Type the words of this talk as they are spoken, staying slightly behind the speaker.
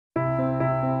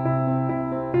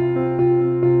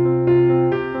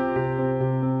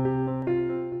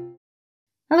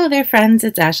there friends,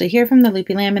 it's Ashley here from the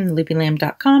Loopy Lamb and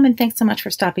theloopylamb.com, and thanks so much for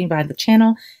stopping by the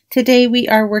channel. Today we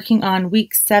are working on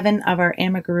week 7 of our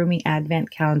Amigurumi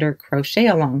Advent Calendar crochet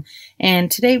along, and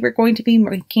today we're going to be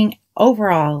making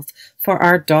overalls for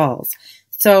our dolls.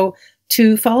 So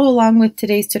to follow along with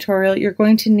today's tutorial, you're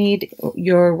going to need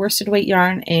your worsted weight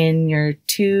yarn in your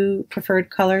 2 preferred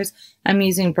colors. I'm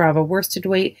using Bravo worsted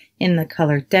weight in the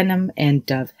color Denim and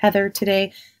Dove Heather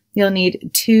today. You'll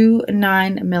need 2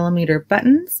 9mm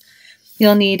buttons.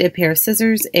 You'll need a pair of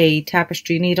scissors, a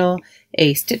tapestry needle,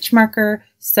 a stitch marker,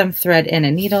 some thread and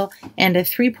a needle, and a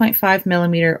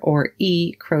 3.5mm or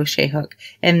E crochet hook.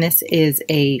 And this is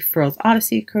a Furls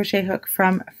Odyssey crochet hook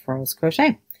from Furls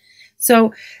Crochet.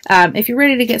 So if you're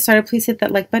ready to get started, please hit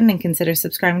that like button and consider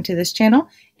subscribing to this channel.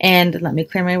 And let me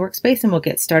clear my workspace and we'll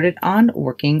get started on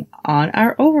working on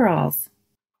our overalls.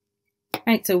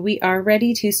 Alright, so we are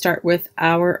ready to start with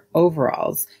our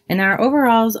overalls. And our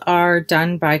overalls are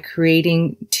done by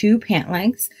creating 2 pant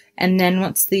legs. And then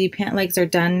once the pant legs are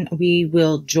done, we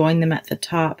will join them at the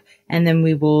top. And then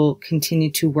we will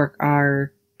continue to work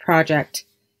our project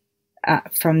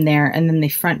from there. And then the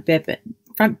front bib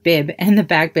and the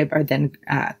back bib are then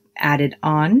added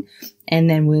on. And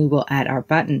then we will add our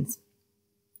buttons.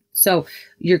 So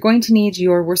you're going to need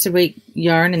your worsted weight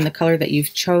yarn in the color that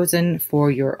you've chosen for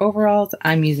your overalls.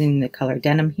 I'm using the color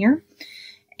Denim here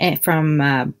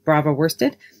from Bravo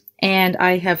Worsted. And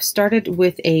I have started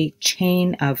with a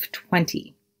chain of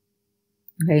 20.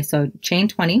 Okay, so chain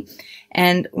 20.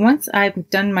 And once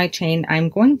I've done my chain, I'm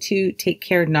going to take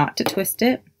care not to twist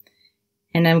it.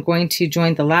 And I'm going to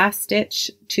join the last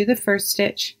stitch to the first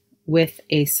stitch with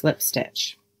a slip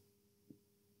stitch.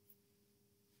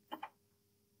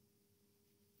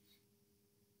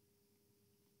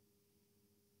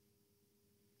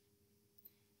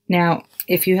 Now,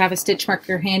 if you have a stitch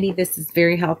marker handy, this is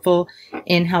very helpful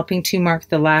in helping to mark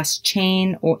the last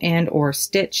chain or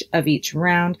stitch of each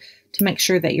round to make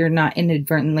sure that you're not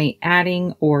inadvertently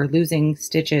adding or losing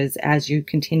stitches as you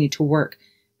continue to work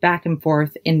back and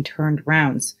forth in turned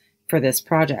rounds for this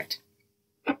project.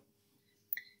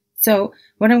 So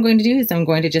what I'm going to do is I'm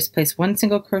going to just place 1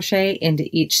 single crochet into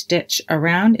each stitch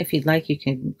around. If you'd like, you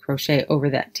can crochet over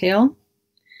that tail.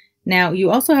 Now you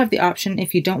also have the option,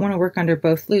 if you don't want to work under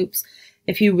both loops,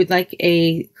 if you would like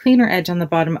a cleaner edge on the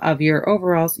bottom of your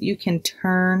overalls, you can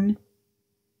turn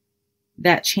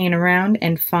that chain around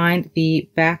and find the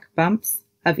back bumps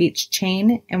of each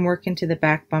chain and work into the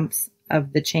back bumps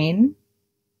of the chain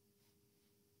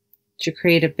to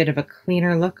create a bit of a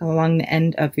cleaner look along the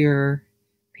end of your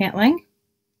pant leg.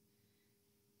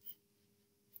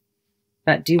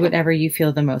 But do whatever you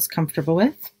feel the most comfortable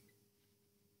with.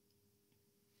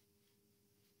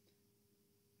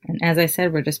 And as I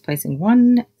said, we're just placing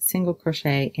 1 single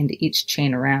crochet into each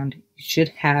chain around. You should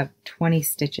have 20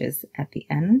 stitches at the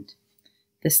end.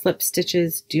 The slip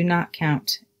stitches do not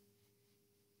count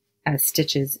as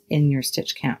stitches in your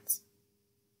stitch counts.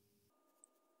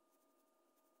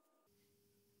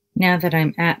 Now that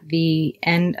I'm at the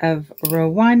end of row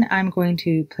 1, I'm going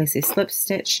to place a slip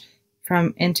stitch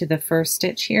into the first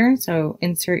stitch here. So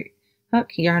insert hook,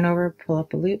 yarn over, pull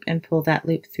up a loop, and pull that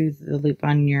loop through the loop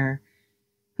on your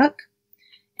hook.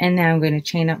 And now I'm going to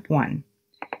chain up 1.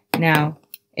 Now,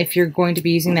 if you're going to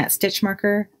be using that stitch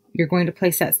marker, you're going to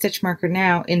place that stitch marker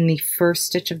now in the first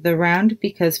stitch of the round,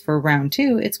 because for round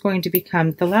 2, it's going to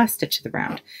become the last stitch of the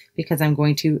round, because I'm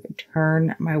going to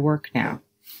turn my work now.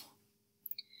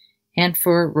 And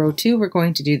for row 2, we're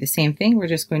going to do the same thing. We're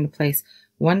just going to place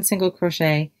 1 single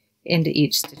crochet into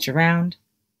each stitch around,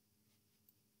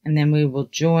 and then we will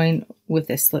join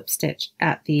with a slip stitch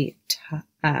at the top,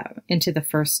 into the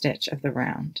first stitch of the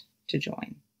round to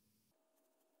join.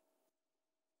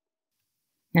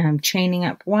 Now I'm chaining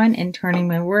up 1 and turning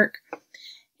my work.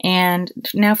 And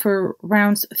now for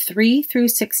rounds 3 through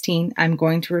 16, I'm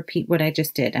going to repeat what I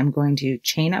just did. I'm going to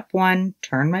chain up 1,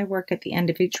 turn my work at the end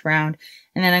of each round,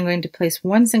 and then I'm going to place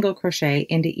 1 single crochet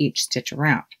into each stitch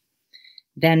around.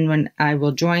 Then when I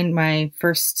will join my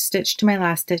first stitch to my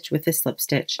last stitch with a slip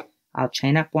stitch, I'll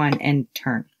chain up 1 and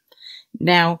turn.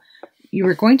 Now, you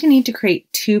are going to need to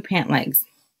create 2 pant legs.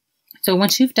 So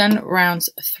once you've done rounds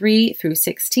 3 through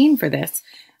 16 for this,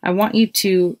 I want you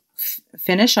to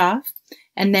finish off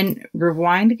and then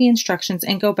rewind the instructions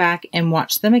and go back and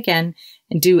watch them again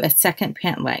and do a second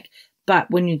pant leg.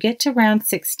 But when you get to round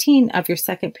 16 of your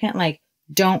second pant leg,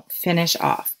 don't finish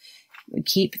off.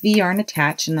 Keep the yarn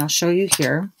attached, and I'll show you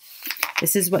here.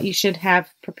 This is what you should have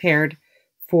prepared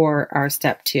for our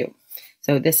step 2.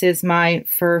 So this is my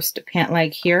first pant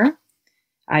leg here.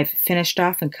 I've finished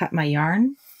off and cut my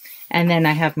yarn. And then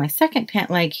I have my second pant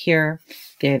leg here.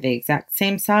 They're the exact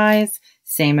same size,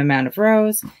 same amount of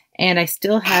rows, and I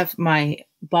still have my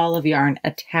ball of yarn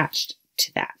attached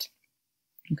to that.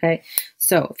 Okay,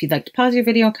 so if you'd like to pause your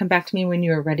video and come back to me when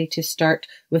you are ready to start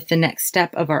with the next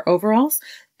step of our overalls,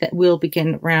 that will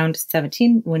begin round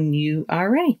 17 when you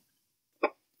are ready.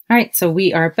 All right, so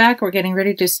we are back. We're getting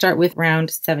ready to start with round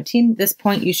 17. At this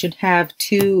point, you should have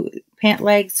 2 pant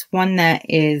legs, one that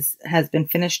has been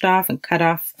finished off and cut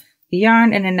off the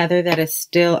yarn, and another that is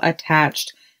still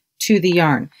attached to the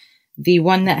yarn. The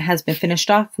one that has been finished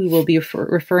off we will be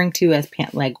referring to as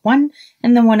pant leg 1,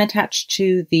 and the one attached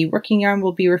to the working yarn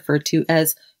will be referred to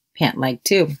as pant leg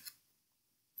 2.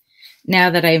 Now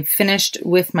that I've finished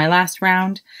with my last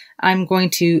round, I'm going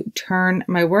to turn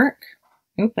my work.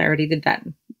 Oop, I already did that.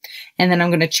 And then I'm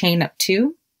going to chain up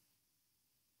 2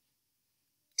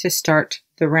 to start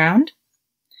the round.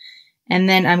 And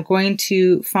then I'm going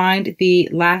to find the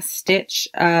last stitch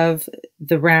of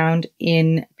the round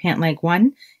in pant leg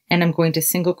 1, and I'm going to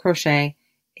single crochet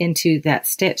into that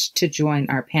stitch to join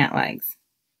our pant legs.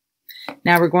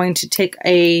 Now we're going to take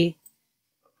a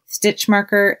stitch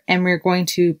marker and we're going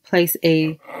to place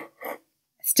a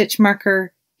stitch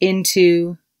marker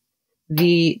into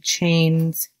the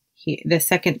chains here, the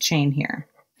second chain here.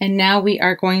 And now we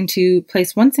are going to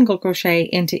place 1 single crochet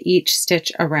into each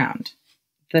stitch around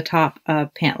the top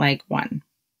of pant leg 1.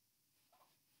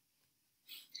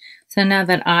 So now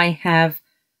that I have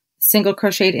single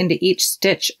crocheted into each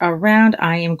stitch around,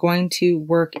 I am going to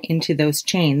work into those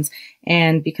chains.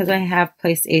 And because I have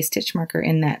placed a stitch marker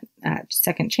in that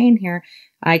second chain here,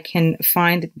 I can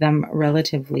find them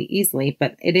relatively easily,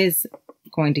 but it is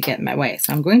going to get in my way.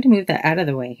 So I'm going to move that out of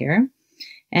the way here,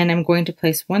 and I'm going to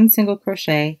place 1 single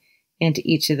crochet into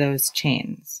each of those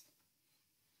chains.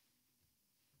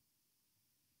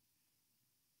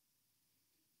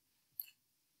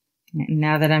 And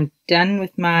now that I'm done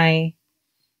with my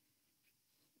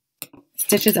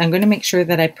stitches, I'm going to make sure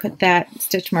that I put that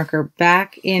stitch marker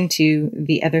back into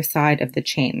the other side of the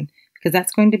chain, because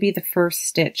that's going to be the first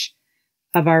stitch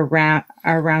of our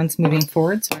rounds moving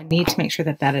forward. So I need to make sure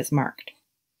that that is marked.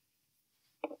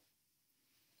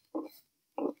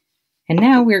 And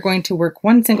now we're going to work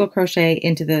 1 single crochet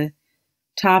into the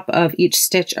top of each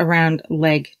stitch around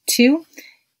leg 2.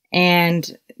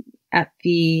 And at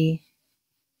the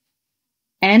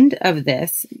end of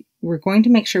this, we're going to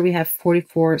make sure we have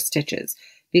 44 stitches,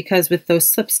 because with those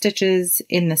slip stitches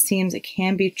in the seams, it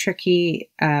can be tricky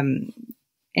and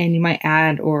you might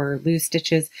add or lose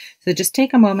stitches. So just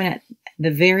take a moment at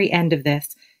the very end of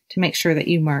this to make sure that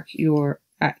you mark your,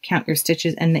 count your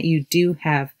stitches, and that you do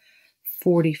have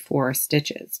 44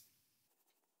 stitches.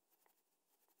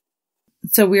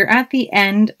 So we're at the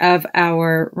end of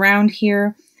our round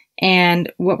here.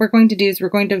 And what we're going to do is we're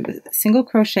going to single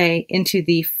crochet into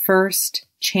the first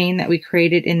chain that we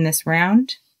created in this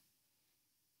round.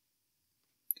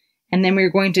 And then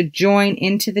we're going to join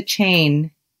into the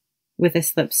chain with a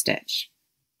slip stitch.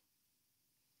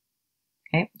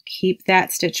 Okay, keep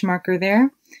that stitch marker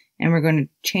there, and we're going to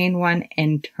chain 1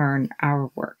 and turn our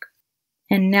work.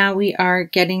 And now we are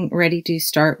getting ready to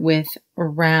start with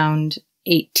round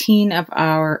 18 of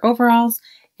our overalls.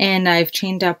 And I've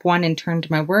chained up 1 and turned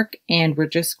my work, and we're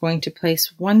just going to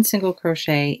place 1 single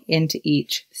crochet into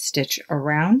each stitch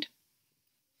around.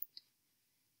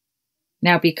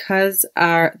 Now, because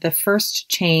the first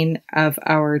chain of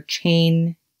our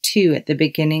chain 2 at the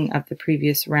beginning of the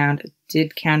previous round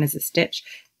did count as a stitch,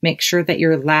 make sure that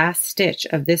your last stitch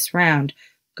of this round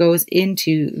goes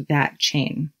into that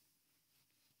chain.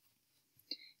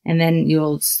 And then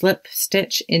you'll slip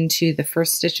stitch into the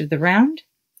first stitch of the round,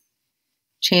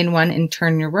 chain 1 and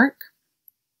turn your work.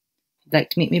 If you'd like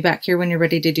to meet me back here when you're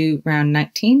ready to do round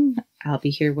 19, I'll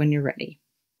be here when you're ready.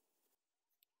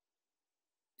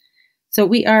 So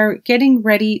we are getting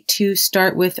ready to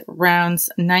start with rounds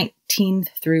 19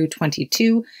 through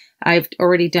 22. I've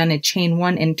already done a chain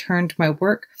 1 and turned my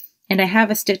work, and I have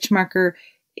a stitch marker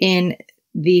in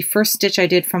the first stitch I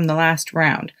did from the last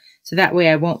round. So that way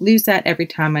I won't lose that every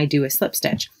time I do a slip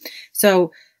stitch.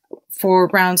 So for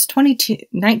rounds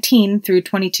 19 through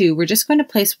 22, we're just going to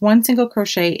place 1 single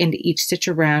crochet into each stitch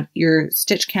around. Your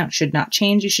stitch count should not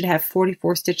change. You should have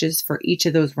 44 stitches for each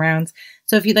of those rounds.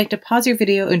 So if you'd like to pause your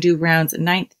video and do rounds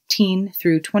 19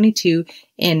 through 22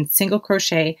 in single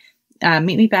crochet,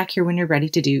 meet me back here when you're ready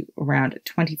to do round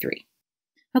 23.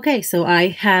 Okay, so I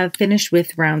have finished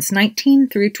with rounds 19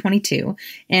 through 22,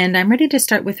 and I'm ready to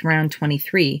start with round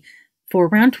 23. For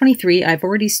round 23, I've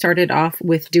already started off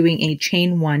with doing a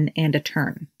chain 1 and a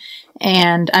turn.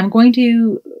 And I'm going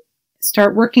to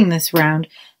start working this round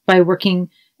by working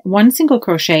 1 single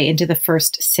crochet into the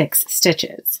first 6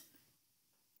 stitches.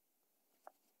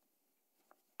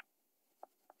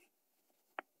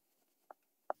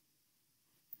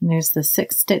 And there's the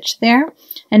 6th stitch there.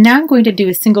 And now I'm going to do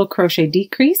a single crochet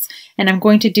decrease, and I'm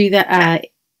going to do that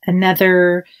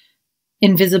another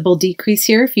invisible decrease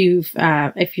here.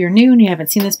 If you're new and you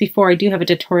haven't seen this before, I do have a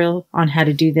tutorial on how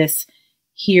to do this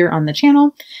here on the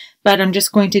channel, but I'm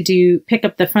just going to pick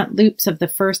up the front loops of the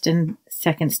 1st and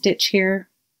 2nd stitch here,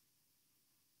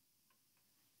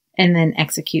 and then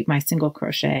execute my single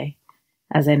crochet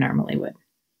as I normally would.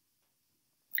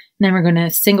 And then we're going to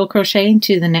single crochet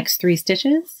into the next 3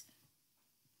 stitches.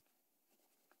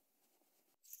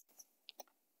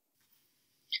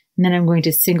 And then I'm going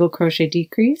to single crochet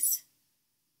decrease.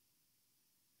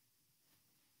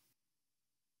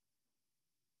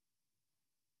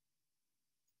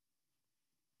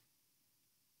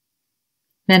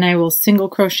 Then I will single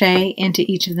crochet into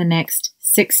each of the next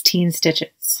 16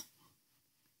 stitches.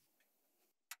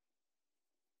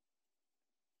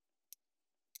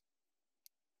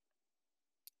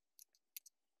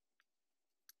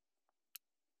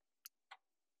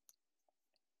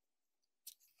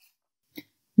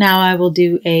 Now I will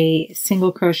do a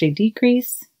single crochet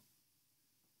decrease.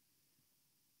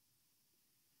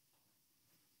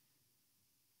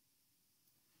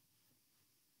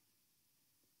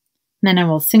 Then I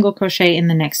will single crochet in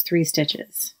the next 3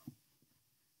 stitches.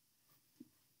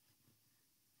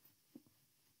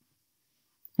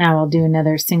 Now I'll do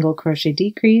another single crochet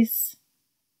decrease.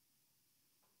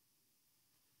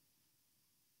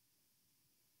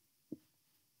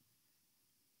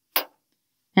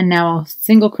 And now I'll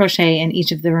single crochet in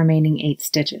each of the remaining 8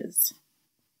 stitches.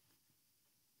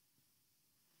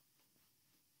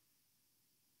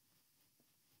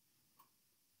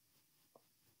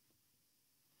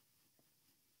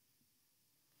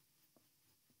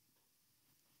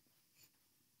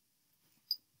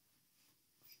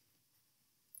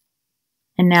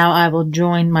 And now I will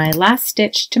join my last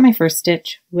stitch to my first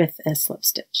stitch with a slip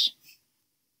stitch.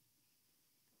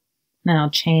 Then I'll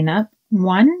chain up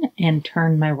 1 and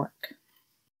turn my work.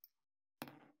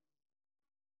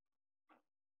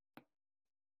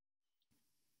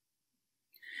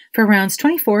 For rounds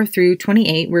 24 through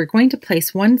 28, we're going to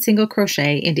place 1 single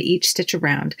crochet into each stitch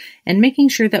around and making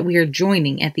sure that we are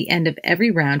joining at the end of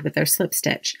every round with our slip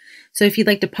stitch. So if you'd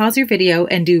like to pause your video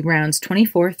and do rounds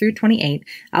 24 through 28,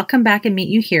 I'll come back and meet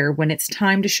you here when it's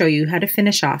time to show you how to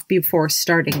finish off before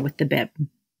starting with the bib.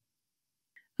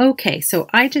 Okay, so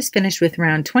I just finished with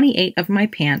round 28 of my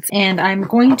pants, and I'm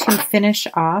going to finish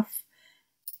off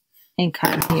and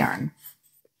cut yarn.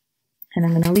 And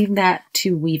I'm going to leave that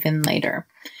to weave in later.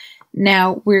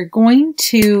 Now we're going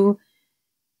to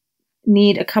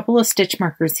need a couple of stitch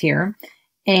markers here,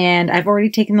 and I've already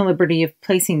taken the liberty of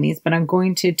placing these, but I'm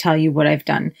going to tell you what I've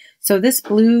done. So this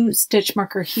blue stitch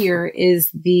marker here is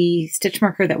the stitch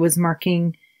marker that was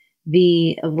marking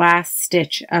the last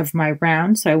stitch of my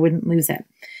round, so I wouldn't lose it.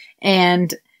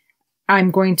 And I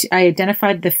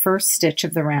identified the first stitch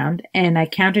of the round, and I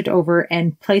counted over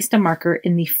and placed a marker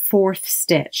in the 4th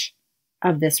stitch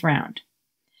of this round.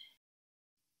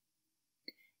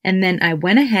 And then I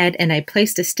went ahead and I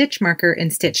placed a stitch marker in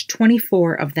stitch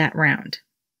 24 of that round.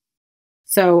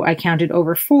 So I counted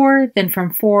over 4, then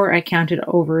from 4 I counted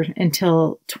over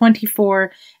until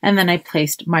 24, and then I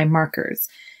placed my markers.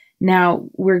 Now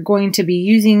we're going to be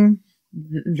using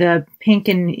the pink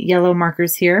and yellow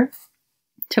markers here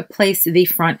to place the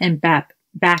front and back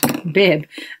bib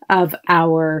of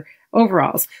our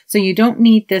overalls. So you don't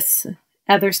need this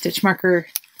other stitch marker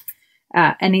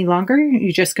any longer.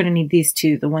 You're just going to need these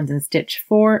 2, the ones in stitch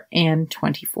 4 and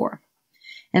 24.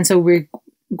 And so we're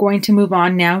going to move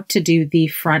on now to do the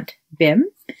front bib.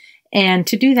 And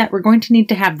to do that, we're going to need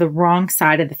to have the wrong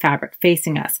side of the fabric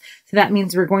facing us. So that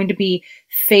means we're going to be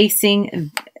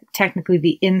facing technically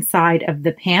the inside of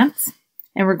the pants,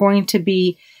 and we're going to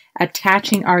be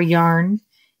attaching our yarn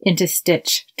into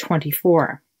stitch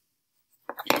 24.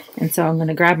 And so I'm going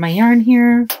to grab my yarn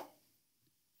here.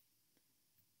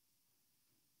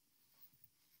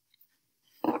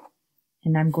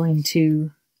 And I'm going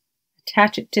to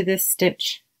attach it to this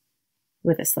stitch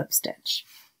with a slip stitch.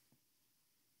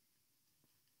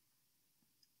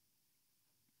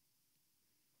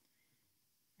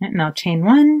 And I'll chain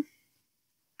 1.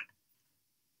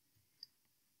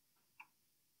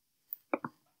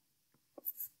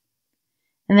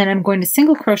 And then I'm going to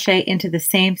single crochet into the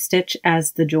same stitch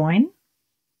as the join.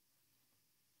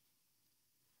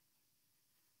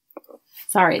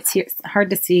 Sorry, it's hard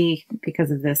to see because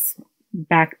of this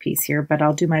back piece here, but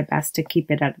I'll do my best to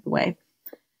keep it out of the way.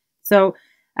 So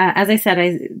as I said,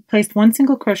 I placed 1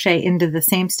 single crochet into the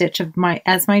same stitch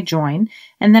as my join,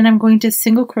 and then I'm going to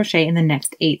single crochet in the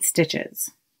next 8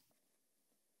 stitches.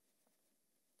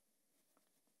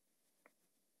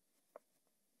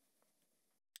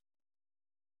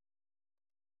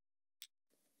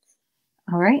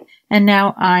 All right, and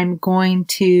now I'm going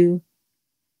to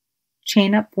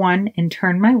chain up 1 and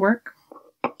turn my work.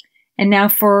 And now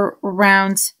for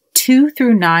rounds 2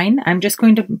 through 9, I'm just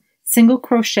going to single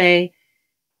crochet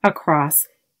across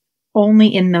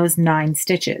only in those 9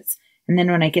 stitches. And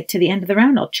then when I get to the end of the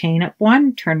round, I'll chain up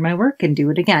 1, turn my work, and do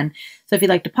it again. So if you'd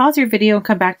like to pause your video and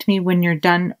come back to me when you're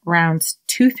done rounds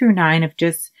 2 through 9 of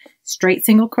just straight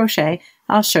single crochet,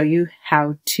 I'll show you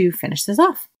how to finish this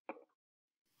off.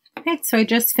 Okay, so I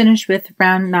just finished with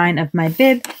round 9 of my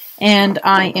bib, and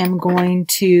I am going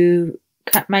to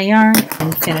cut my yarn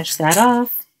and finish that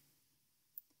off.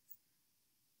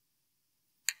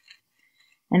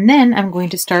 And then I'm going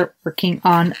to start working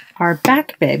on our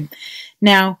back bib.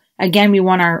 Now, again, we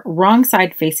want our wrong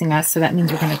side facing us, so that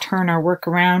means we're going to turn our work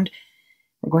around.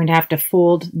 We're going to have to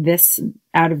fold this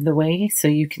out of the way so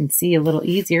you can see a little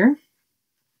easier.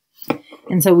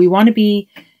 And so we want to be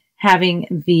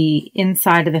having the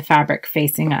inside of the fabric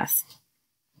facing us.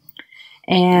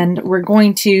 And we're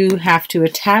going to have to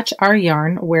attach our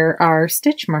yarn where our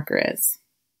stitch marker is.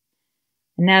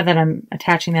 And now that I'm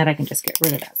attaching that, I can just get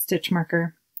rid of that stitch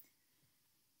marker.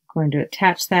 I'm going to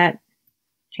attach that,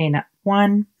 chain up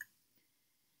 1,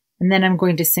 and then I'm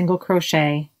going to single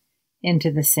crochet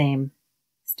into the same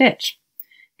stitch.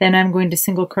 Then I'm going to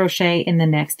single crochet in the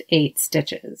next 8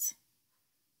 stitches.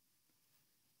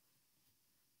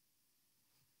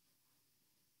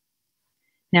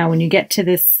 Now when you get to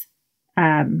this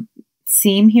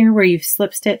seam here where you've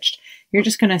slip stitched, you're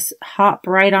just going to hop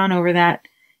right on over that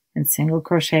and single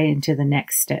crochet into the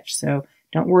next stitch. So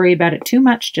don't worry about it too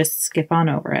much, just skip on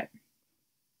over it.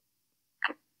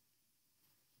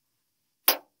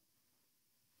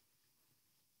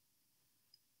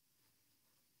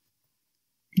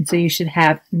 And so you should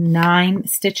have 9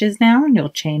 stitches now, and you'll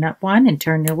chain up 1 and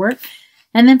turn your work.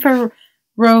 And then for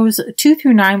rows 2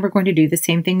 through 9, we're going to do the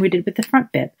same thing we did with the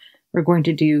front bib. We're going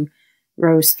to do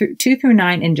rows 2 through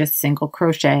 9 and just single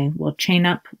crochet. We'll chain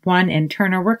up 1 and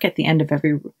turn our work at the end of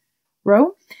every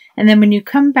row. And then when you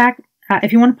come back,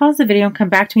 if you want to pause the video and come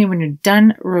back to me when you're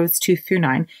done rows 2 through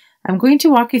 9, I'm going to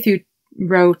walk you through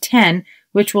row 10,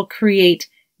 which will create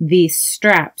these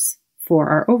straps for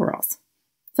our overalls.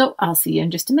 So I'll see you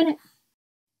in just a minute.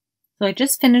 So I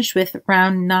just finished with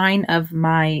round 9 of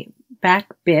my back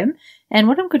bib, and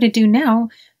what I'm going to do now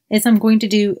is I'm going to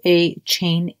do a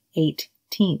chain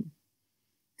 18.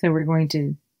 So we're going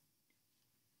to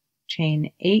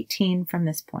chain 18 from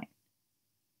this point.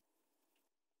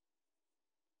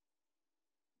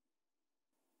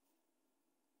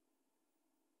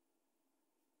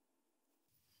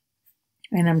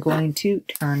 And I'm going to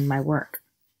turn my work.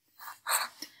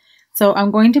 So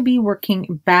I'm going to be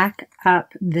working back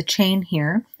up the chain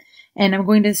here, and I'm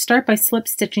going to start by slip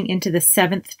stitching into the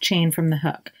 7th chain from the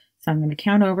hook. So I'm going to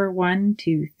count over 1,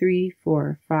 2, 3,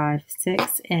 4, 5,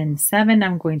 6, and 7.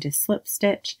 I'm going to slip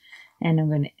stitch, and I'm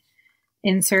going to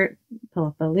insert, pull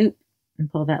up a loop, and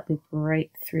pull that loop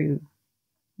right through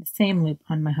the same loop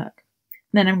on my hook.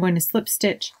 Then I'm going to slip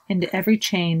stitch into every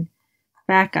chain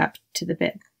back up to the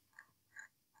bib.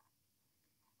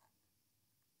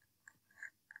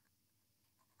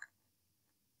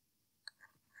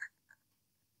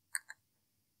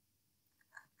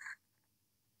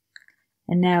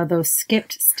 And now those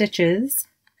skipped stitches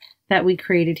that we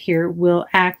created here will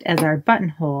act as our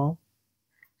buttonhole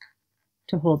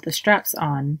to hold the straps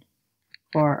on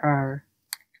for our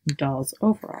doll's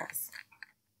overalls.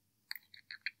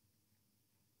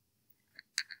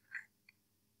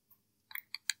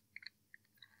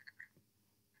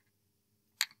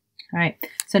 All right,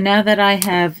 so now that I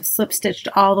have slip stitched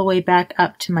all the way back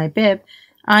up to my bib,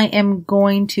 I am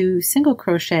going to single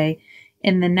crochet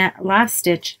in the last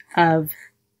stitch of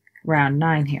round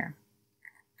 9 here.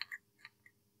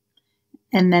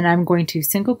 And then I'm going to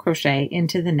single crochet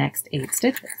into the next 8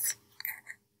 stitches.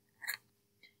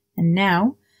 And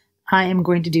now I am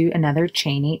going to do another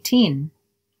chain 18.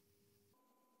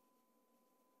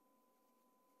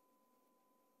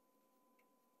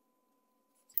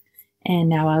 And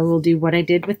now I will do what I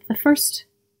did with the first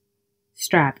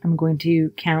strap. I'm going to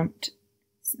count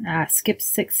skip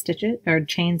 6 stitches or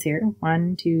chains here.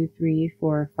 1, 2, 3,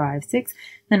 4, 5, 6.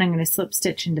 Then I'm going to slip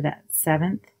stitch into that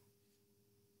 7th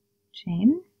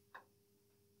chain.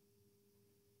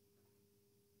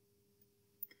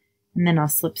 And then I'll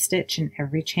slip stitch in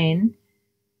every chain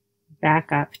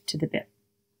back up to the bib.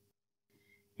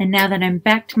 And now that I'm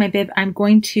back to my bib, I'm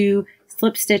going to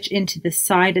slip stitch into the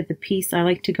side of the piece. I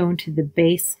like to go into the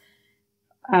base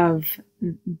of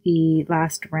the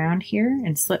last round here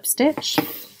and slip stitch.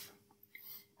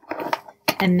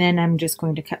 And then I'm just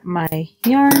going to cut my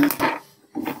yarn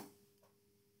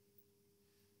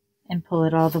and pull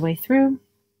it all the way through.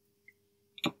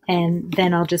 And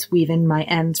then I'll just weave in my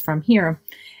ends from here.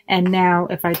 And now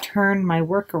if I turn my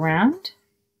work around,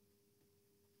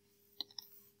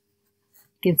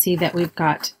 you can see that we've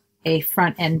got a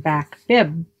front and back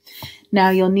bib. Now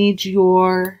you'll need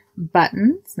your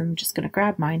buttons. I'm just going to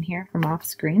grab mine here from off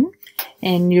screen,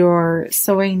 and your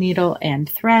sewing needle and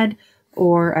thread,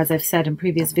 or as I've said in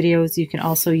previous videos, you can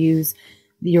also use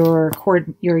your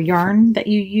yarn that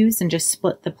you use and just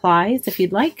split the plies if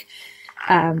you'd like,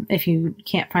 if you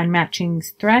can't find matching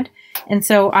thread. And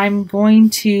so I'm going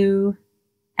to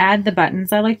add the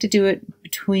buttons. I like to do it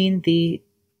between the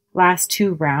last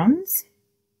 2 rounds.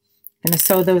 I'm going to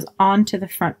sew those onto the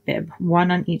front bib,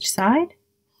 1 on each side.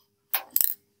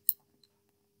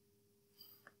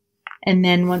 And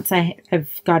then once I have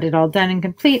got it all done and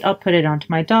complete, I'll put it onto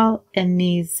my doll, and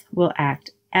these will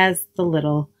act as the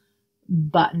little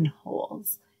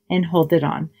buttonholes and hold it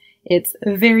on. It's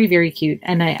very, very cute,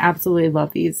 and I absolutely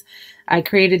love these. I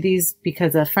created these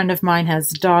because a friend of mine has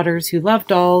daughters who love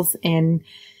dolls, and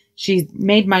she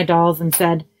made my dolls and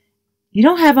said, "You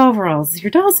don't have overalls.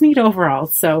 Your dolls need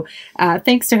overalls." So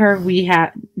thanks to her, we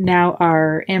have now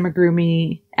our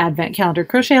Amigurumi Advent Calendar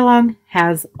Crochet Along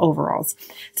has overalls.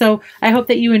 So I hope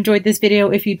that you enjoyed this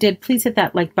video. If you did, please hit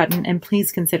that like button, and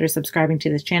please consider subscribing to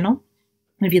this channel.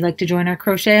 If you'd like to join our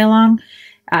Crochet Along,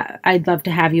 I'd love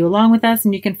to have you along with us,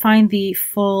 and you can find the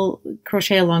full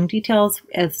Crochet Along details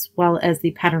as well as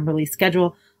the pattern release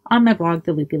schedule on my blog,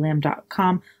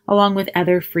 theloopylamb.com, along with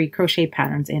other free crochet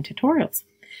patterns and tutorials.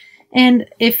 And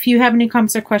if you have any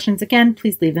comments or questions, again,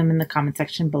 please leave them in the comment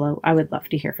section below. I would love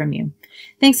to hear from you.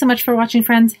 Thanks so much for watching,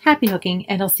 friends. Happy hooking,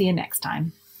 and I'll see you next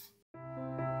time.